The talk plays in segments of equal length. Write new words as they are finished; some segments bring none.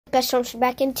Guys, so I'm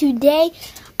back in today.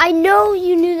 I know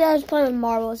you knew that I was playing with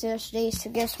marbles yesterday, so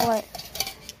guess what?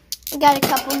 We got a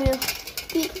couple new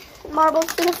marbles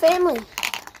for the family.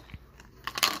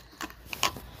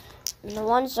 And the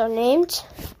ones are named,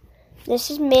 this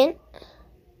is mint,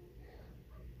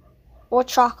 or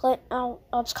chocolate. I'll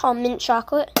just call it mint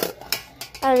chocolate.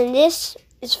 And then this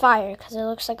is fire, because it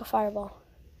looks like a fireball.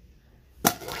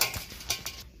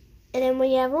 And then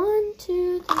we have 1,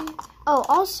 2, 3. Oh,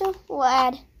 also, we'll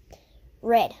add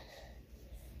red.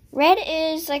 Red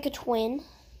is like a twin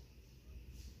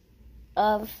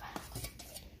of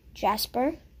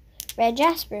Jasper. Red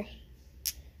Jasper.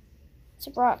 It's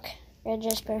a rock. Red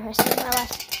Jasper. I said my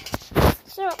last.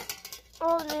 So,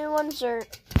 all the new ones are,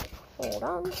 hold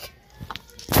on.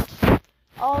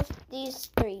 All of these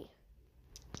 3.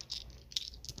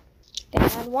 Gonna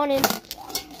add 1 in.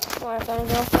 We're gonna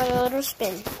go for a little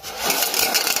spin.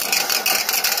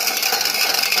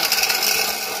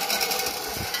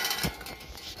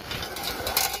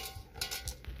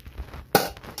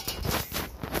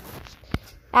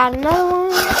 Add another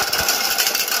one.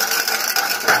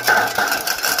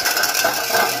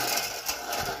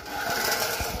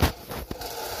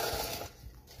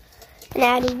 And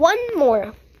add 1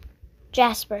 more.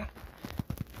 Jasper.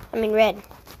 I mean red.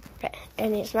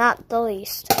 And it's not the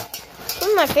least. One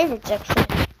of my favorites actually.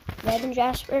 Red and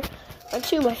Jasper are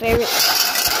 2 of my favorites.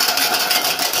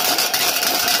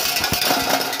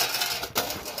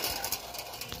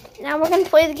 Now we're going to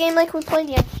play the game like we played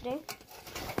yesterday.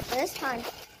 This time,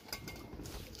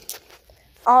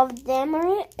 all of them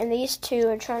are it, and these 2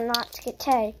 are trying not to get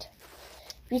tagged.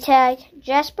 If you tag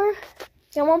Jasper, you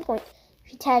get 1 point.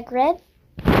 If you tag red,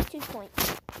 2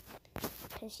 points.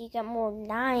 Because you got more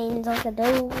 9s, look at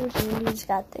those, and he's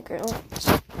got the girls.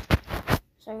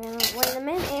 So I'm going to wait a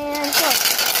minute and go.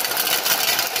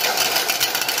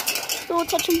 So we'll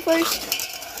touch them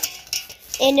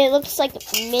first. And it looks like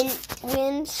mint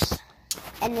wins,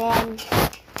 and then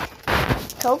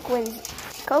Coke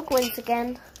wins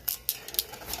again.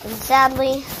 And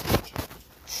sadly,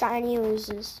 Shiny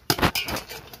loses.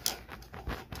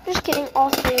 Just kidding, all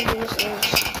 3 of these lose.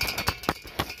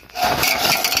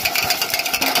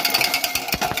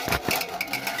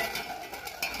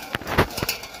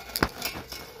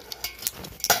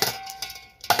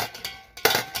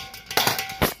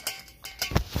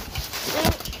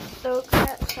 So,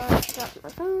 sorry, I dropped my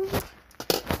phone.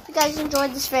 If you guys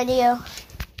enjoyed this video,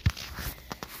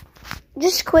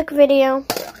 just a quick video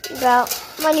about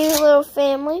my new little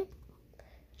family.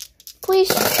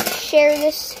 Please share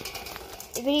this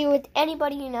video with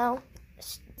anybody you know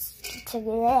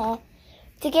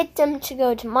to get them to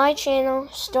go to my channel,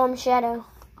 Storm Shadow.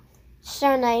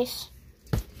 So nice.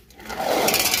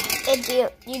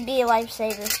 You'd be a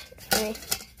lifesaver for me.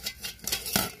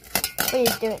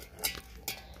 Please do it.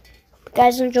 If you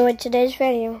guys enjoyed today's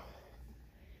video,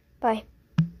 bye.